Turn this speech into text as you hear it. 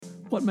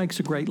What makes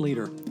a great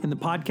leader? In the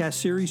podcast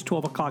series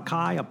 12 O'Clock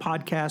High, a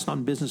podcast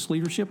on business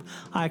leadership,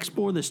 I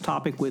explore this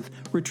topic with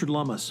Richard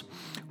Lummis.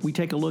 We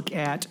take a look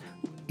at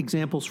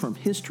examples from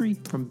history,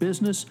 from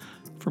business,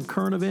 from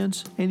current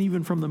events, and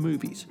even from the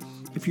movies.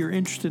 If you're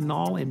interested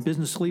in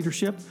business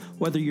leadership,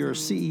 whether you're a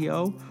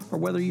CEO or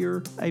whether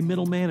you're a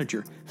middle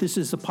manager, this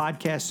is the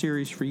podcast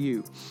series for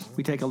you.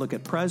 We take a look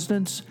at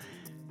presidents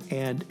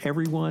and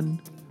everyone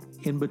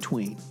in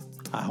between.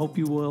 I hope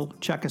you will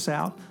check us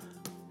out.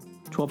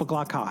 12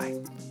 O'Clock High.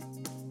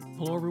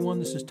 Hello, everyone.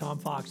 This is Tom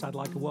Fox. I'd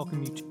like to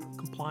welcome you to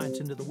Compliance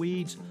Into the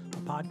Weeds,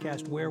 a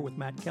podcast where, with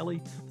Matt Kelly,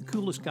 the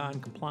coolest guy in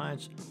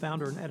compliance,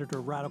 founder and editor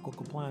of Radical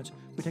Compliance,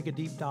 we take a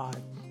deep dive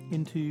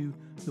into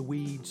the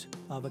weeds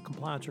of a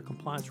compliance or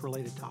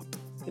compliance-related topic.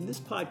 In this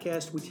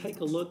podcast, we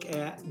take a look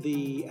at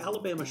the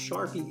Alabama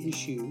Sharpie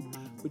issue,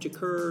 which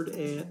occurred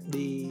at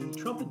the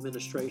Trump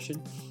administration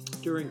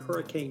during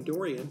Hurricane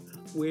Dorian,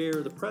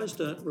 where the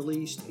president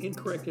released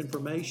incorrect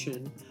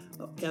information,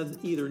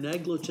 either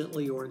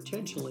negligently or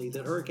intentionally,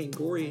 that Hurricane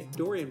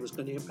Dorian was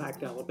going to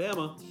impact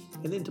Alabama,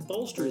 and then to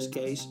bolster his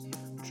case,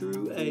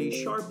 drew a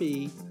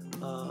Sharpie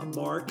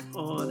mark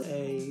on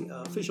a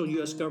official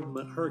U.S.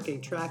 government hurricane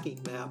tracking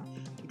map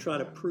to try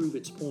to prove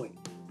its point.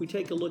 We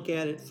take a look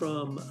at it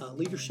from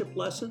leadership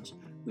lessons.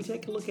 We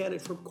take a look at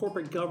it from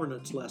corporate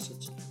governance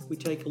lessons. We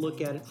take a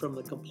look at it from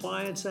the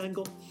compliance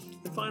angle,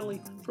 and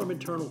finally from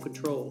internal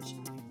controls.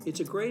 It's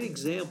a great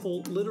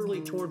example,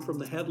 literally torn from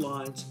the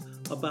headlines,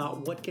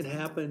 about what can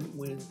happen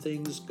when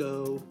things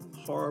go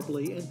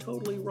horribly and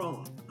totally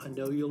wrong. I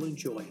know you'll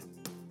enjoy it.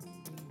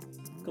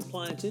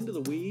 Compliance Into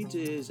the Weeds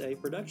is a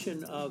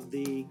production of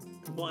the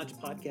Compliance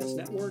Podcast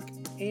Network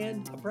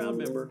and a proud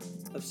member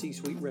of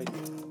C-Suite Radio.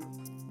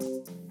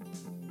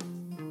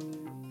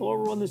 Hello,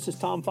 everyone. This is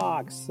Tom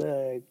Fox,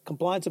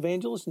 compliance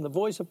evangelist and the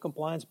voice of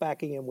compliance,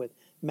 backing in with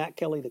Matt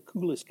Kelly, the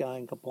coolest guy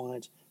in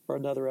compliance, for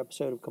another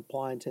episode of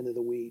Compliance Into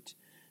the Weeds.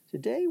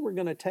 Today, we're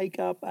going to take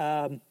up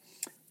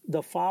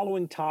the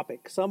following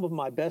topic. Some of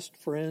my best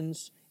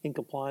friends in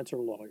compliance are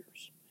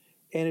lawyers.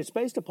 And it's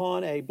based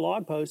upon a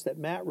blog post that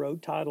Matt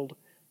wrote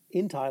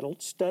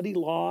entitled Study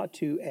Law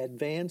to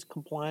Advance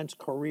Compliance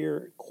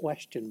Career ?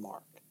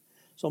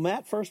 So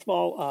Matt, first of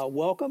all,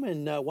 welcome.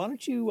 And why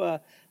don't you,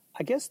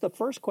 I guess the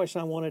first question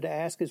I wanted to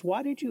ask is,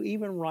 why did you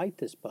even write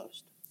this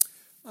post?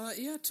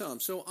 Yeah, Tom.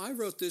 So I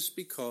wrote this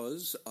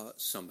because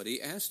somebody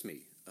asked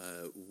me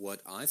what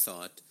I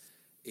thought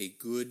a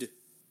good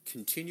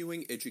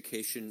continuing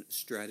education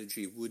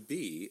strategy would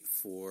be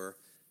for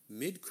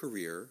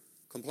mid-career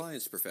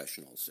compliance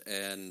professionals.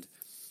 And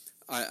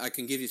I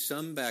can give you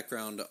some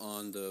background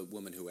on the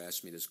woman who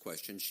asked me this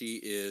question. She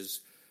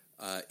is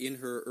in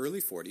her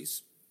early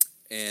 40s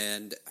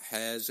and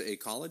has a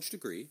college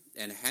degree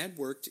and had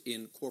worked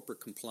in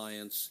corporate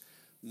compliance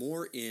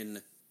more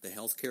in the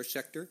healthcare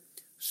sector.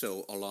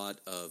 So a lot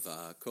of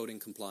coding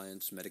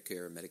compliance,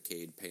 Medicare,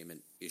 Medicaid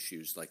payment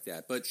issues like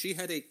that. But she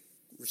had a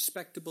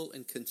respectable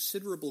and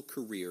considerable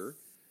career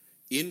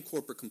in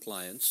corporate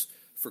compliance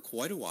for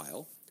quite a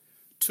while,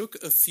 took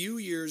a few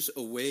years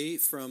away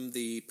from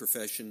the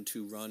profession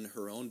to run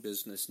her own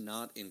business,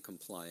 not in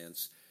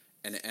compliance,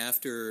 and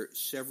after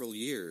several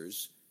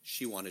years,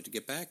 she wanted to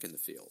get back in the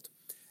field.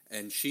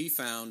 And she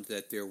found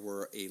that there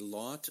were a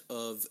lot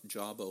of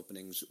job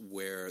openings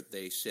where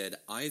they said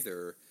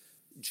either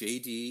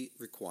JD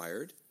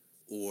required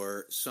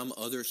or some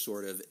other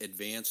sort of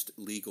advanced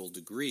legal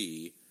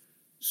degree.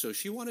 So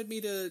she wanted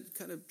me to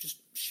kind of just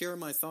share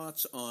my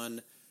thoughts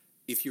on,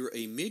 if you're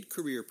a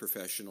mid-career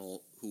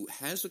professional who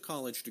has a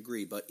college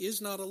degree but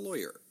is not a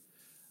lawyer,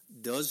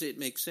 does it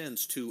make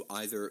sense to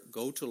either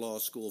go to law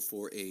school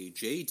for a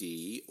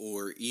JD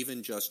or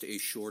even just a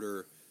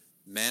shorter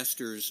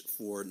master's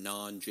for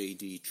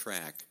non-JD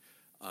track,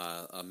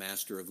 a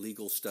master of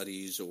legal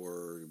studies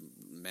or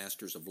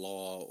masters of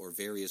law or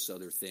various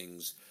other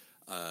things?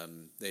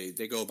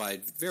 They go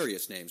by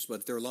various names,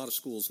 but there are a lot of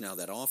schools now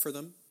that offer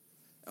them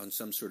on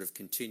some sort of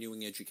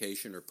continuing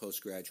education or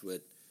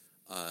postgraduate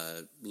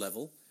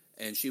level.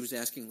 And she was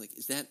asking, like,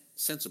 is that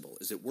sensible?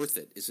 Is it worth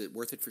it? Is it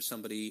worth it for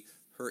somebody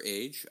her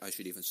age? I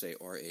should even say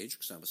our age,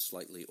 because I'm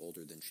slightly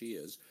older than she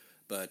is.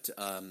 But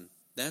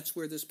that's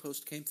where this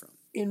post came from.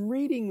 In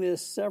reading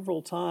this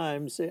several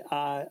times,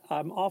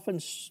 I'm often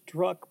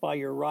struck by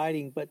your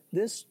writing, but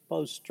this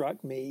post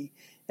struck me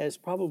as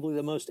probably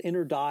the most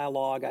inner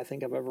dialogue I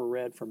think I've ever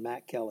read from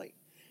Matt Kelly.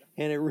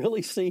 And it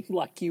really seemed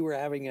like you were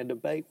having a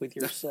debate with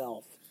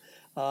yourself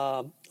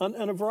on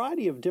a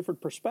variety of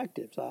different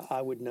perspectives,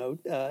 I would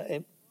note.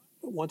 And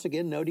once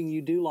again, noting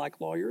you do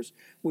like lawyers,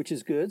 which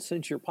is good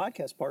since your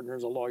podcast partner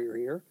is a lawyer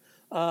here.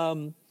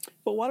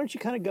 But why don't you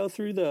kind of go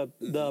through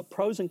the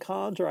pros and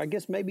cons, or I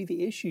guess maybe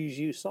the issues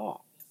you saw?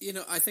 You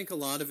know, I think a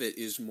lot of it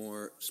is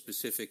more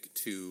specific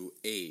to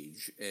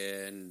age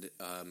and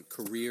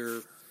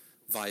career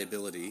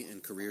viability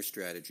and career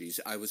strategies.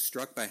 I was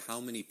struck by how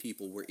many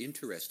people were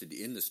interested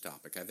in this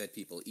topic. I've had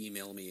people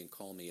email me and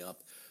call me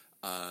up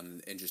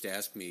and just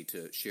ask me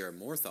to share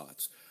more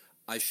thoughts.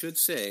 I should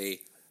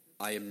say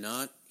I am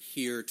not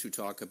here to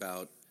talk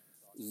about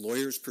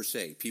lawyers per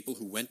se, people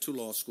who went to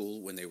law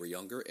school when they were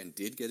younger and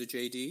did get a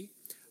JD,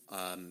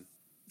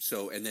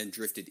 and then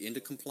drifted into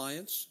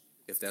compliance,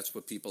 if that's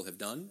what people have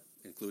done,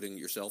 including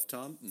yourself,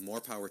 Tom,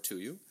 more power to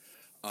you.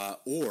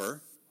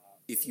 Or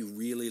if you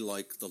really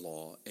like the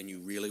law and you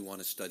really want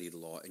to study the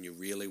law and you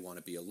really want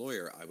to be a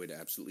lawyer, I would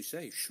absolutely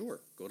say, sure,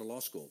 go to law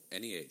school,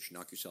 any age,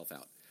 knock yourself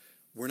out.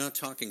 We're not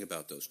talking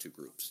about those two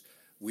groups.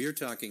 We are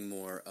talking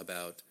more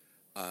about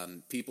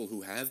people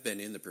who have been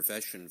in the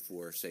profession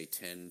for, say,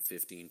 10,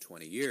 15,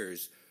 20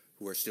 years,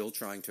 who are still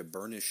trying to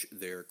burnish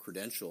their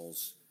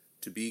credentials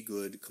to be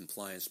good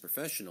compliance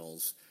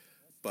professionals,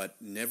 but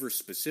never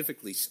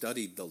specifically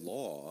studied the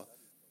law,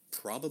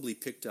 probably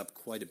picked up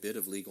quite a bit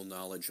of legal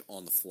knowledge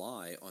on the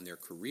fly on their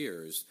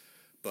careers,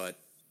 but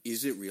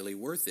is it really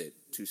worth it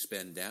to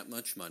spend that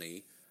much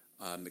money?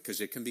 Because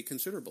it can be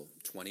considerable,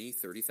 $20,000,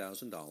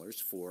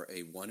 $30,000 for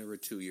a 1 or a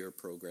 2 year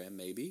program,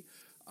 maybe.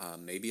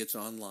 Maybe it's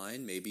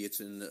online, maybe it's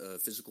in a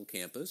physical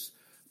campus,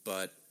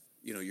 but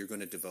you're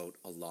going to devote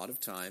a lot of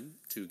time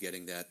to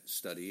getting that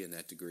study and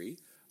that degree.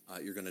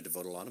 You're going to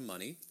devote a lot of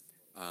money.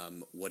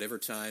 Whatever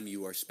time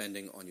you are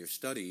spending on your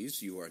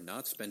studies, you are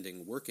not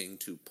spending working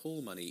to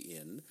pull money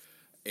in,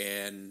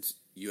 and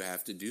you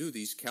have to do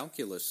these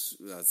calculus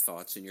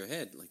thoughts in your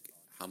head, like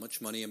how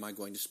much money am I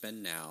going to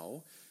spend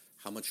now?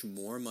 How much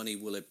more money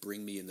will it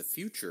bring me in the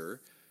future?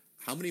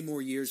 How many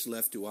more years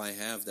left do I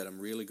have that I'm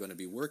really going to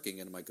be working,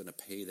 and am I going to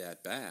pay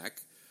that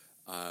back?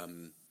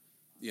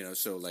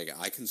 So like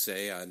I can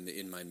say I'm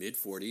in my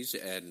mid-40s,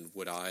 and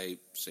would I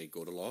say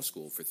go to law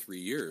school for 3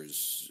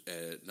 years?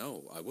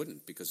 No, I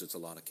wouldn't, because it's a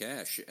lot of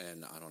cash,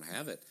 and I don't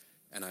have it.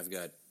 And I've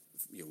got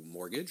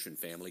mortgage and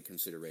family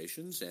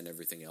considerations and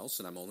everything else,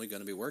 and I'm only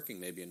going to be working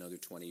maybe another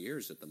 20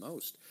 years at the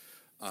most.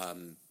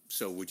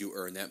 So would you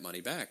earn that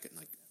money back?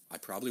 And I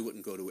probably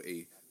wouldn't go to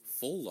a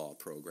full law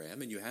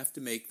program, and you have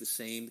to make the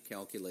same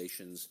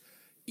calculations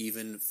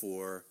even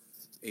for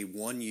a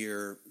 1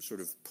 year sort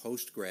of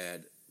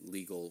post-grad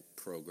legal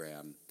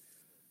program.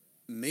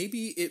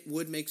 Maybe it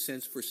would make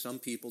sense for some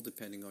people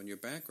depending on your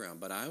background,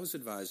 but I was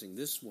advising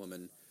this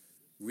woman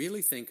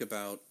really think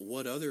about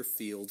what other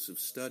fields of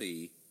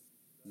study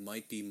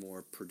might be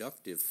more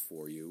productive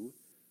for you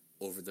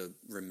over the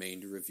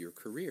remainder of your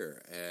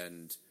career.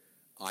 And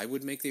I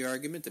would make the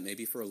argument that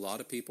maybe for a lot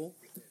of people,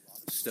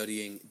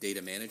 studying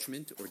data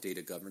management or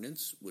data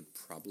governance would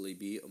probably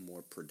be a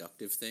more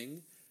productive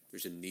thing.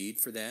 There's a need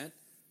for that.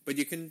 But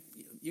you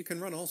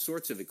can run all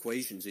sorts of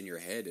equations in your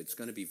head. It's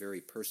going to be very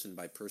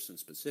person-by-person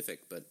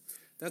specific. But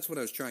that's what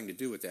I was trying to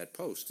do with that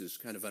post, is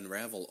kind of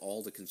unravel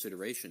all the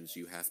considerations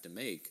you have to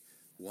make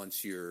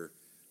once you're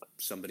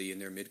somebody in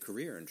their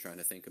mid-career and trying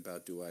to think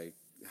about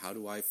how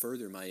do I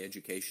further my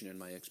education and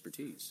my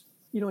expertise.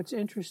 It's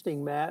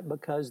interesting, Matt,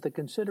 because the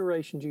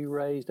considerations you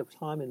raised of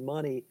time and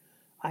money,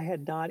 I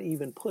had not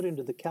even put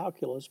into the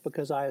calculus,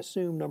 because I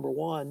assumed, number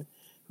one,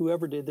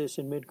 whoever did this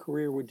in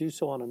mid-career would do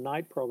so on a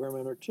night program,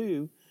 and or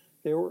two,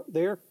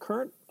 their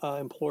current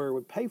employer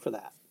would pay for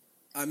that.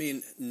 I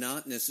mean,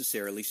 not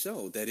necessarily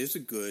so. That is a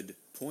good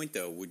point,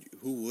 though.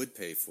 Who would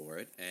pay for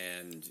it?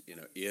 And,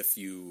 if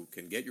you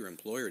can get your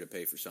employer to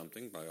pay for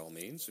something, by all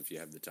means, if you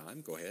have the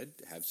time, go ahead,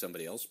 have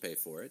somebody else pay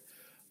for it.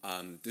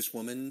 This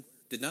woman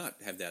did not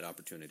have that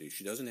opportunity.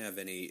 She doesn't have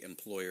any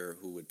employer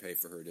who would pay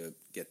for her to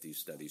get these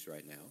studies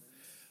right now.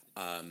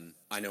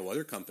 I know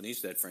other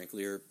companies that,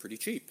 frankly, are pretty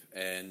cheap,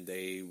 and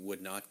they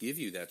would not give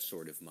you that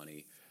sort of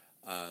money.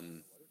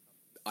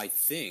 I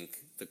think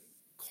the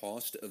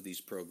cost of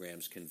these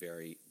programs can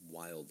vary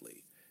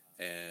wildly.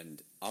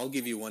 And I'll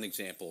give you one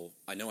example.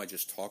 I know I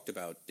just talked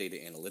about data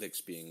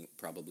analytics being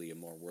probably a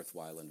more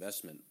worthwhile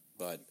investment,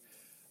 but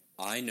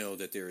I know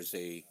that there is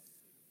a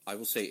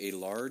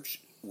large,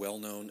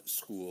 well-known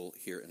school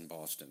here in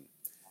Boston,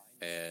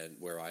 and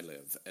where I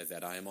live,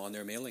 that I am on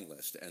their mailing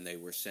list, and they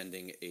were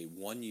sending a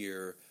 1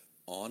 year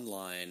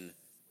online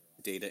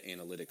data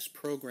analytics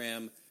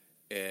program,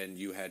 and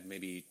you had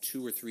maybe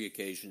 2 or 3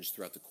 occasions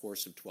throughout the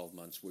course of 12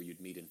 months where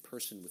you'd meet in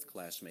person with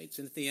classmates,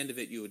 and at the end of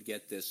it you would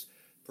get this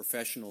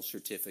professional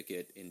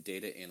certificate in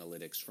data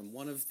analytics from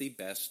one of the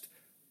best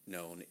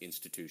known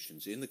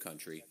institutions in the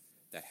country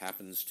that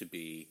happens to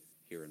be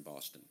here in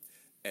Boston,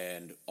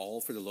 and all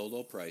for the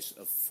low price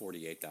of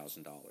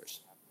 $48,000.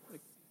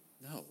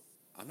 No,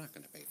 I'm not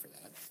going to pay for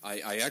that.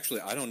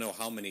 I don't know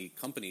how many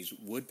companies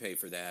would pay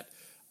for that.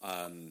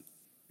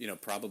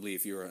 Probably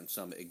if you're on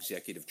some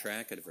executive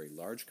track at a very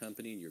large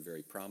company and you're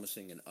very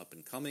promising and up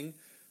and coming,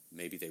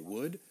 maybe they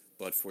would.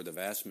 But for the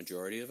vast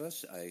majority of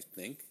us, I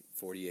think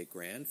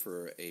 $48,000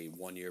 for a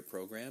 1 year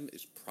program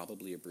is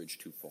probably a bridge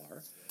too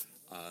far.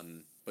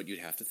 But you'd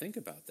have to think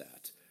about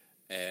that.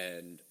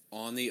 And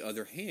on the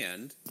other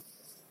hand,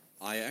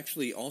 I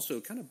actually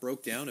also kind of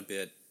broke down a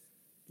bit.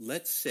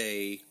 Let's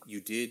say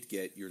you did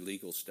get your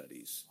legal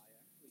studies.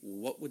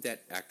 What would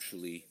that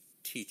actually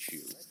teach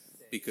you?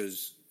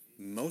 Because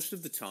most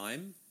of the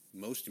time,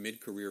 most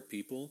mid-career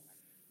people,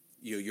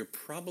 you're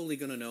probably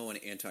going to know an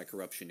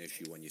anti-corruption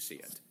issue when you see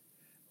it.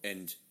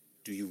 And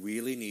do you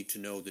really need to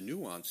know the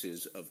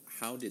nuances of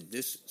how did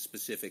this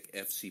specific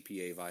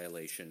FCPA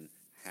violation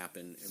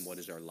happen and what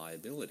is our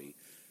liability.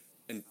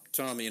 And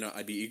Tom,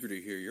 I'd be eager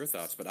to hear your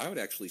thoughts, but I would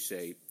actually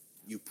say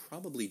you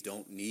probably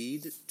don't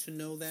need to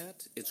know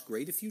that. It's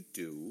great if you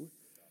do,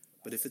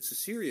 but if it's a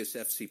serious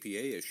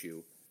FCPA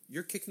issue,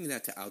 you're kicking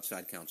that to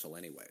outside counsel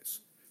anyways.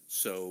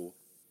 So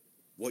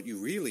what you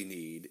really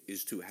need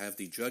is to have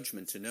the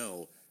judgment to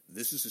know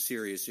this is a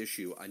serious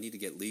issue. I need to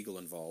get legal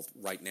involved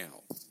right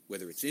now,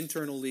 whether it's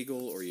internal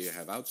legal or you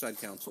have outside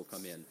counsel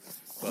come in.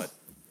 But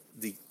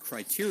the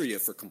criteria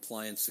for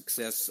compliance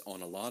success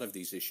on a lot of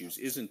these issues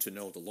isn't to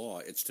know the law.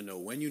 It's to know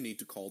when you need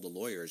to call the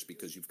lawyers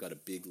because you've got a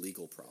big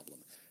legal problem.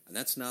 And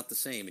that's not the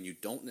same, and you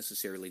don't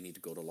necessarily need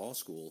to go to law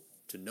school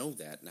to know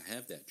that and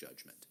have that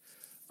judgment.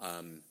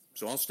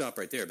 So I'll stop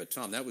right there. But,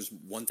 Tom, that was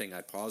one thing I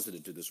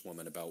posited to this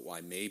woman about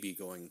why maybe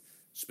going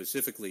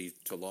specifically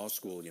to law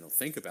school,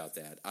 think about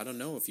that. I don't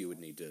know if you would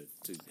need to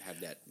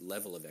have that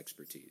level of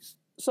expertise.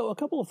 So a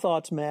couple of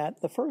thoughts, Matt.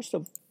 The first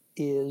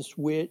is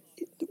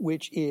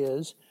which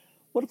is,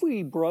 what if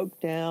we broke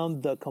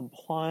down the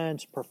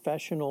compliance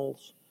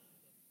professionals'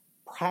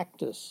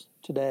 practice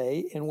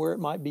today and where it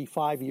might be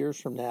 5 years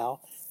from now,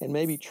 and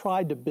maybe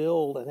tried to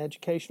build an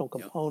educational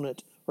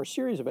component or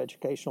series of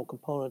educational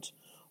components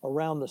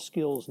around the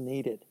skills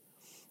needed.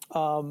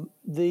 But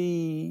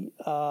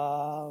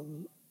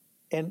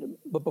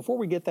before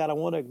we get that, I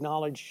want to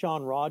acknowledge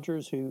Sean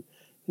Rogers, who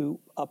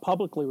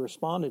publicly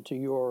responded to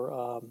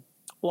your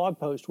blog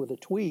post with a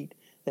tweet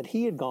that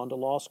he had gone to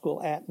law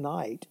school at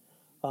night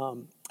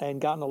and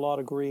gotten a law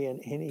degree,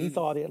 and he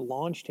thought it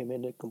launched him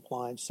into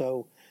compliance.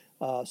 So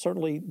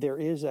certainly there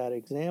is that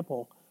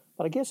example.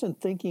 But I guess in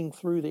thinking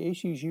through the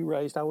issues you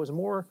raised, I was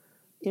more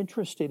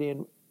interested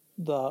in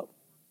the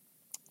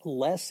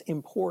less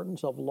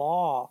importance of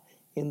law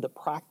in the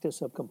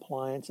practice of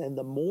compliance and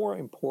the more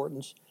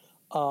importance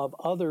of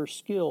other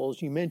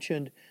skills. You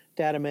mentioned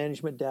data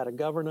management, data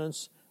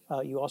governance.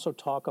 You also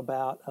talk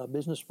about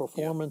business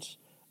performance.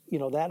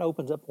 That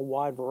opens up a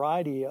wide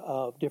variety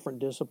of different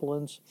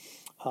disciplines,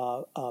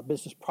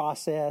 business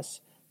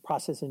process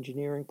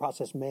engineering,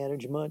 process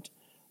management,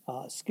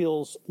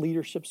 skills,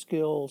 leadership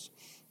skills,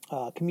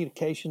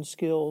 communication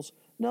skills.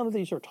 None of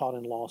these are taught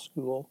in law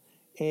school.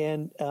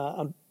 And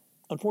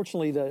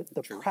unfortunately,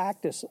 the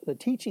practice, the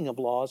teaching of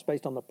law is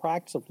based on the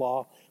practice of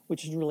law,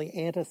 which is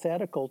really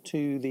antithetical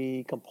to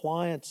the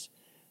compliance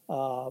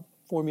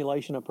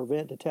formulation of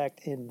prevent,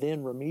 detect, and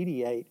then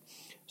remediate.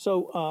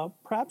 So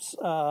perhaps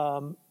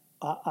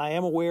I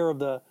am aware of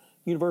the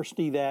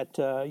university that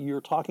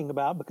you're talking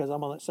about because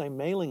I'm on that same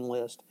mailing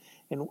list.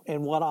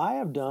 And what I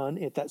have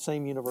done at that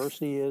same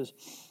university is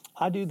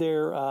I do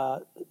their,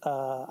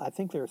 I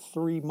think they're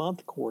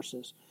 3-month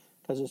courses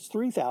because it's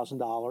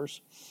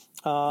 $3,000.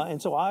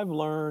 And so I've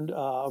learned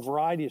a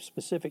variety of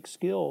specific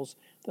skills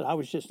that I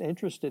was just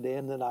interested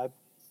in, that I've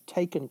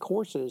taken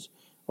courses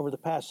over the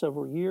past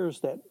several years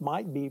that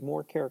might be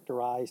more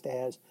characterized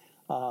as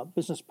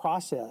business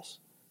process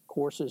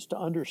courses to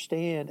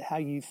understand how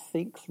you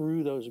think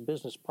through those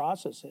business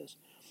processes.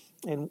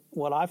 And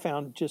what I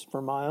found, just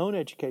for my own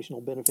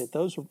educational benefit,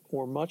 those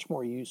were much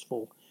more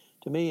useful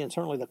to me, and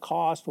certainly the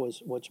cost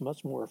was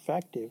much more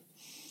effective.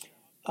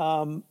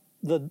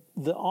 The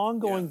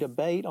ongoing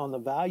debate on the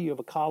value of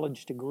a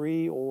college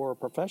degree or a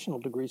professional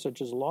degree,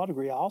 such as a law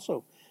degree, I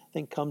also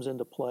think comes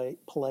into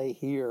play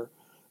here,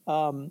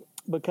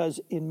 because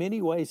in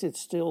many ways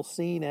it's still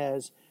seen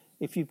as,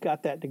 if you've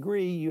got that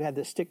degree, you had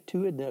the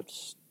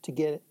stick-to-itiveness to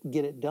get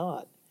it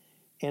done.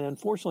 And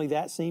unfortunately,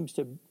 that seems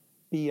to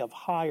be of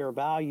higher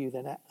value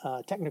than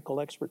technical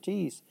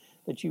expertise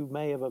that you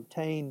may have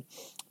obtained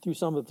through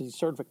some of these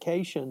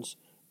certifications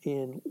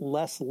in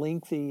less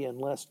lengthy and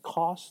less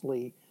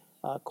costly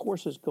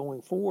courses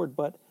going forward.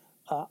 But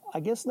I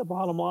guess the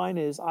bottom line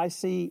is, I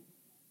see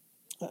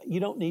you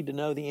don't need to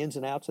know the ins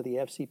and outs of the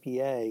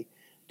FCPA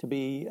to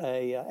be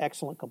an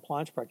excellent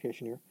compliance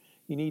practitioner.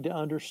 You need to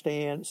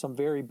understand some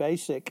very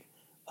basic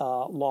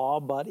law,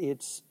 but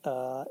it's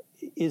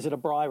is it a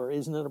bribe or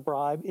isn't it a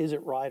bribe? Is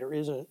it right or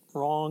isn't it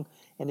wrong?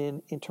 And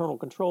in internal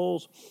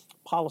controls,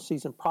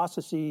 policies and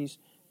processes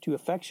to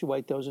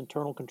effectuate those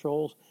internal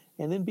controls,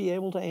 and then be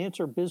able to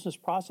answer business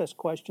process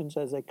questions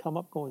as they come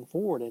up going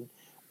forward. And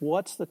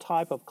what's the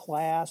type of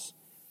class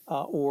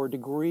or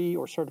degree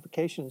or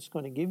certification that's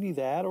going to give you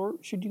that? Or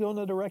should you go in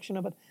the direction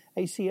of an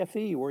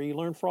ACFE where you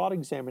learn fraud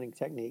examining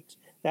techniques?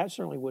 That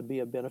certainly would be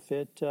a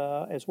benefit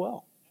as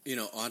well.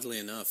 Oddly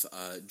enough,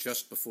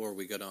 just before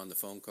we got on the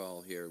phone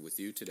call here with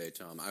you today,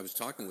 Tom, I was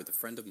talking with a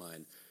friend of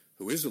mine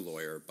who is a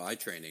lawyer by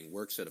training,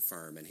 works at a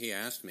firm, and he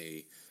asked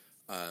me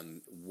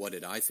what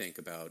did I think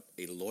about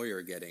a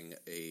lawyer getting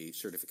a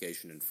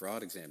certification in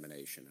fraud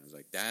examination. I was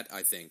like, that,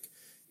 I think,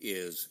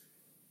 is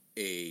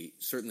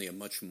certainly a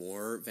much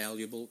more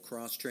valuable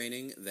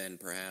cross-training than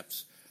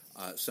perhaps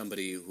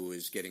somebody who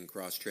is getting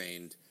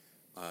cross-trained,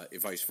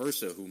 vice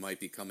versa, who might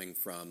be coming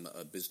from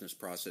a business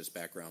process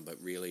background but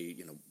really,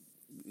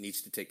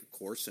 needs to take a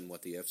course in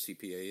what the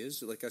FCPA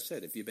is. Like I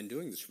said, if you've been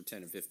doing this for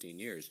 10 or 15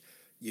 years,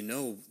 you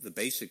know the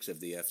basics of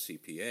the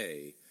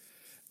FCPA.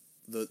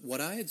 What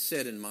I had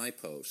said in my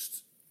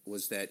post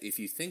was that if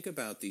you think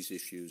about these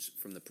issues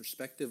from the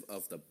perspective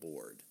of the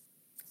board,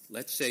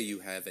 let's say you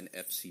have an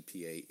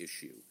FCPA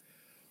issue.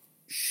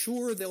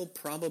 Sure, they'll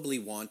probably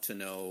want to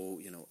know,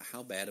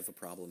 how bad of a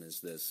problem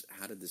is this?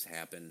 How did this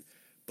happen?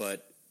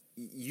 But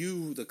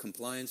you, the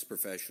compliance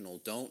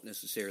professional, don't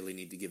necessarily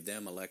need to give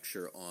them a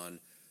lecture on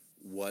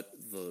what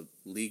the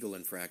legal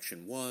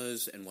infraction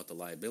was and what the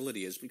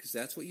liability is, because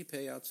that's what you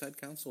pay outside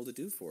counsel to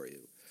do for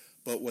you.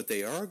 But what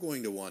they are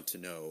going to want to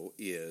know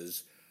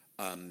is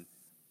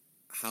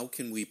how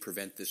can we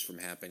prevent this from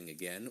happening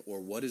again, or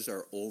what is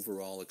our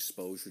overall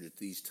exposure to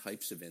these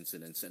types of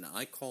incidents? And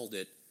I called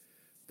it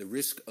the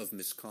risk of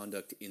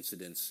misconduct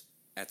incidents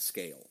at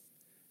scale.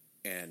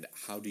 And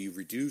how do you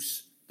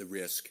reduce the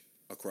risk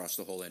across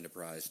the whole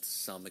enterprise to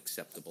some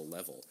acceptable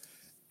level?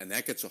 And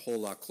that gets a whole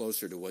lot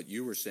closer to what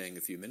you were saying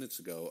a few minutes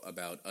ago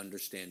about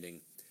understanding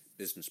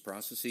business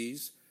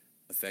processes,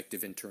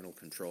 effective internal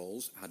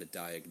controls, how to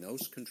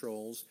diagnose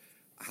controls,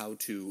 how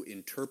to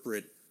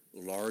interpret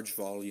large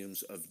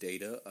volumes of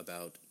data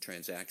about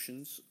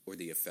transactions or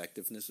the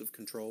effectiveness of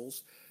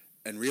controls,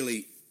 and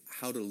really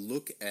how to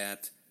look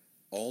at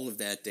all of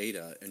that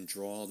data and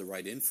draw the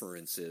right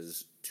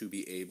inferences to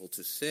be able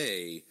to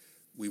say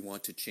we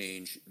want to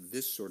change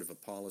this sort of a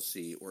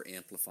policy or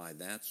amplify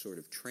that sort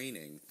of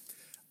training.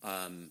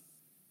 I'm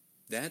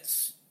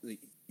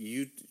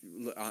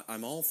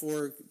all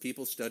for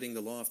people studying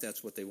the law if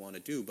that's what they want to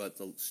do, but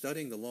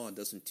studying the law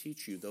doesn't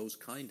teach you those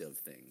kind of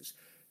things.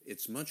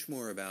 It's much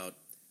more about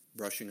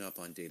brushing up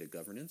on data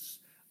governance,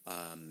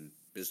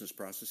 business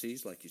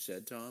processes, like you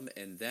said, Tom,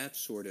 and that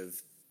sort of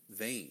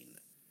vein.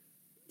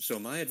 So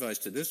my advice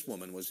to this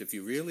woman was, if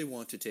you really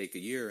want to take a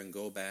year and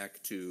go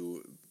back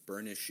to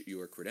burnish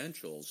your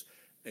credentials,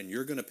 and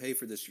you're going to pay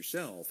for this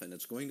yourself, and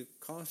it's going to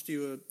cost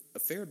you a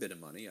fair bit of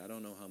money. I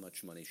don't know how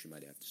much money she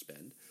might have to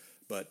spend.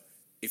 But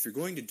if you're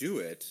going to do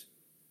it,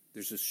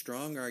 there's a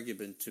strong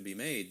argument to be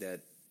made that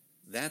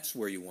that's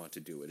where you want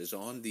to do it, is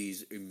on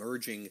these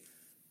emerging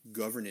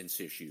governance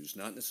issues,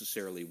 not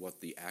necessarily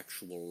what the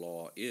actual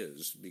law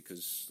is,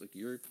 because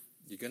you're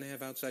going to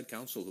have outside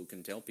counsel who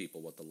can tell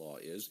people what the law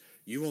is.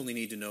 You only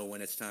need to know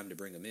when it's time to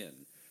bring them in.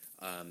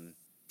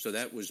 So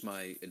that was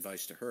my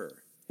advice to her.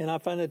 And I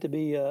find it to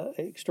be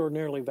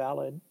extraordinarily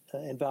valid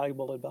and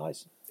valuable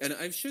advice. And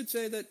I should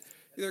say that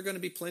there are going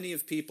to be plenty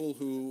of people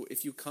who,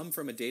 if you come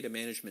from a data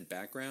management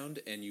background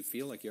and you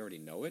feel like you already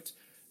know it,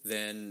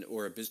 then,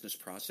 or a business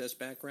process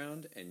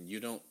background, and you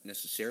don't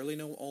necessarily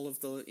know all of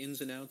the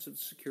ins and outs of the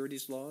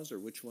securities laws or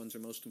which ones are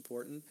most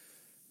important,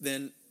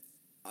 then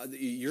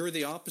you're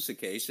the opposite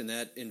case, and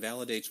that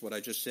invalidates what I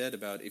just said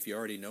about if you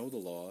already know the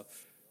law,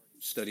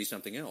 study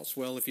something else.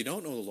 Well, if you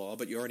don't know the law,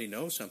 but you already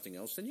know something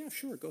else, then yeah,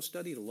 sure, go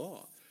study the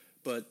law.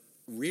 But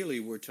really,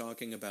 we're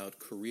talking about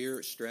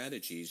career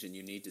strategies, and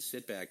you need to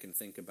sit back and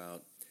think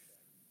about,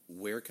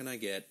 where can I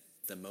get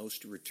the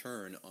most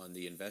return on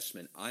the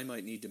investment I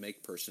might need to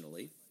make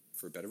personally?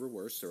 For better or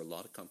worse, there are a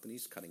lot of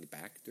companies cutting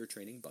back their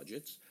training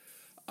budgets.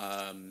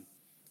 And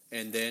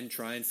then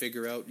try and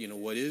figure out,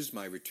 what is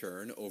my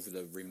return over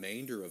the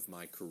remainder of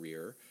my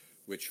career,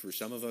 which for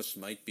some of us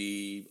might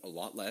be a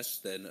lot less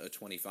than a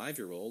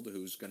 25-year-old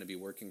who's going to be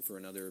working for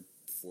another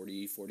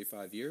 40,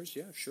 45 years.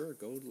 Yeah, sure,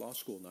 go to law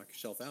school, knock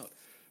yourself out.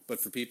 But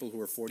for people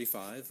who are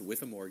 45,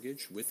 with a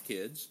mortgage, with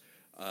kids,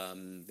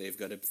 they've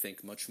got to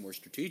think much more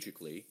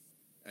strategically.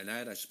 And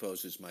that, I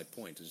suppose, is my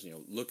point, is,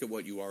 look at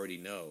what you already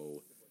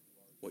know,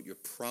 what you're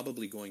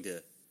probably going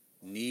to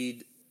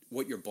need,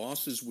 what your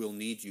bosses will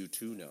need you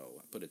to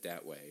know, put it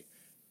that way,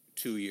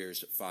 2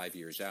 years, 5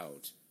 years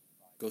out.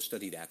 Go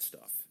study that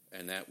stuff,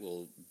 and that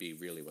will be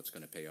really what's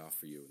going to pay off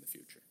for you in the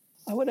future.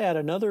 I would add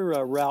another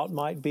route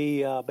might be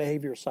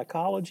behavioral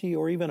psychology,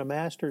 or even a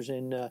master's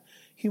in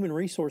human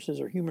resources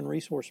or human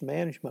resource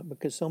management,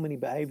 because so many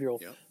behavioral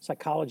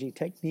psychology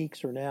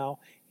techniques are now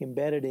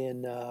embedded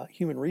in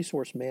human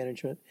resource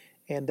management,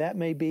 and that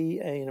may be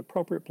an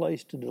appropriate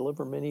place to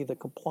deliver many of the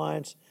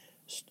compliance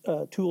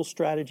tools,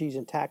 strategies,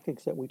 and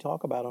tactics that we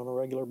talk about on a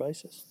regular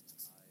basis.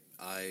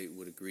 I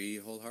would agree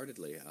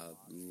wholeheartedly. A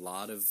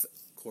lot of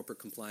corporate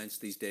compliance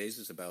these days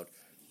is about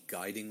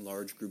guiding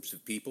large groups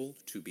of people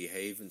to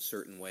behave in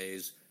certain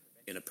ways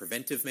in a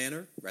preventive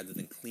manner rather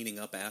than cleaning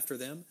up after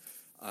them.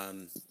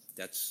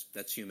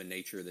 That's human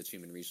nature, that's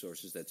human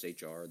resources, that's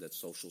HR, that's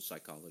social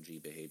psychology,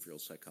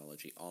 behavioral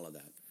psychology, all of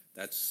that.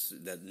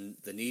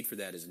 The need for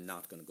that is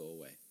not going to go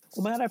away.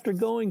 Well, Matt, after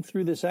going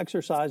through this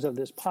exercise of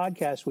this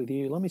podcast with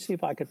you, let me see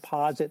if I could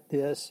posit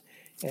this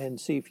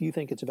and see if you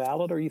think it's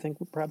valid, or you think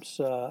perhaps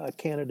a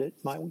candidate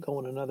might go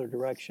in another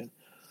direction.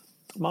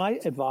 My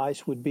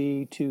advice would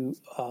be to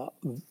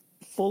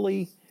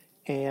fully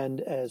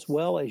and as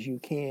well as you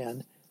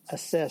can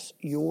assess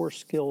your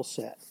skill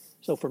set.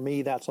 So for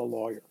me, that's a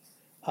lawyer,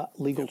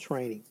 legal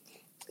training.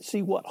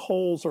 See what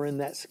holes are in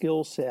that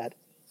skill set,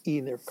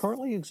 either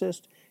currently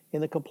exist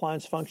in the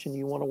compliance function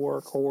you want to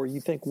work, or you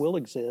think will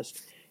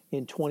exist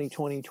in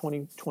 2020,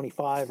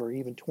 2025, or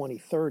even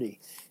 2030,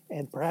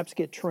 and perhaps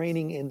get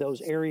training in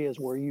those areas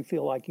where you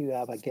feel like you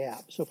have a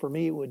gap. So for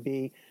me, it would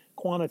be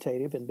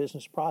quantitative and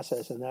business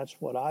process, and that's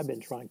what I've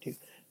been trying to.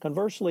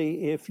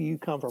 Conversely, if you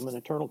come from an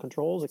internal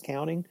controls,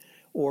 accounting,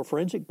 or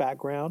forensic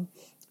background,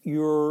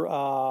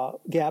 your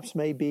gaps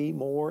may be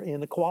more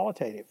in the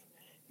qualitative.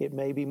 It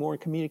may be more in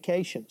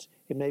communications.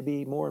 It may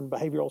be more in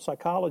behavioral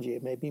psychology.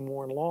 It may be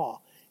more in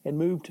law, and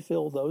move to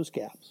fill those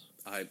gaps.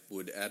 I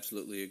would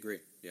absolutely agree,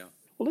 yeah.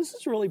 Well, this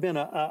has really been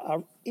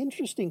a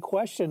interesting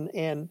question,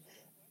 and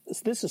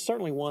this is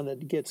certainly one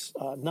that gets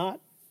not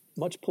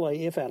much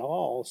play, if at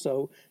all.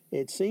 So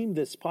it seemed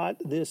this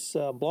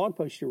blog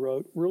post you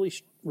wrote really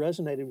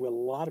resonated with a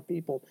lot of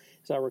people.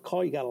 As I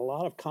recall, you got a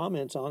lot of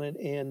comments on it,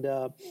 and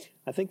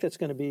I think that's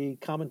going to be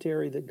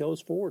commentary that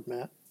goes forward,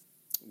 Matt.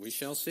 We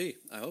shall see.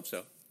 I hope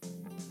so.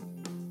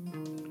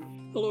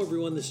 Hello,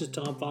 everyone. This is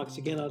Tom Fox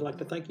again. I'd like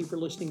to thank you for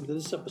listening to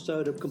this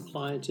episode of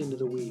Compliance Into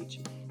the Weeds.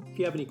 If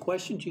you have any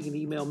questions, you can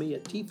email me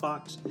at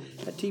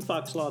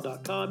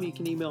tfox@tfoxlaw.com. You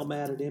can email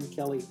Matt at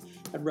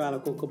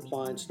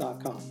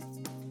mkelly@radicalcompliance.com.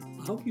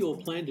 I hope you'll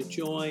plan to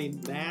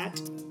join Matt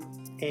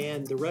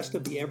and the rest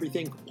of the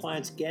Everything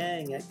Compliance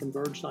gang at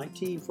Converge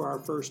 19 for our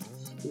first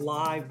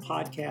live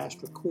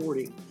podcast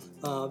recording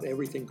of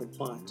Everything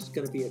Compliance. It's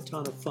going to be a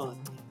ton of fun.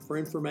 For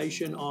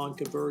information on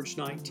Converge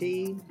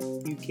 19,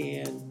 you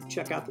can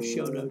check out the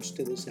show notes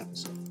to this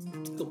episode.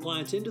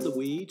 Compliance Into the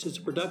Weeds is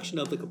a production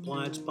of the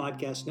Compliance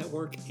Podcast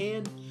Network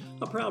and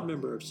a proud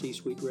member of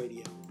C-Suite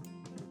Radio.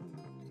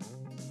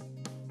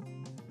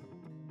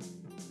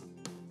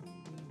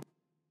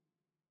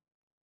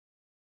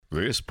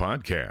 This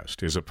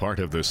podcast is a part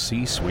of the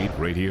C-Suite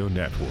Radio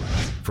Network.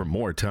 For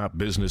more top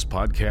business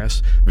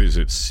podcasts,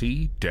 visit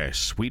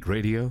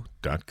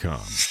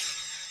c-suiteradio.com.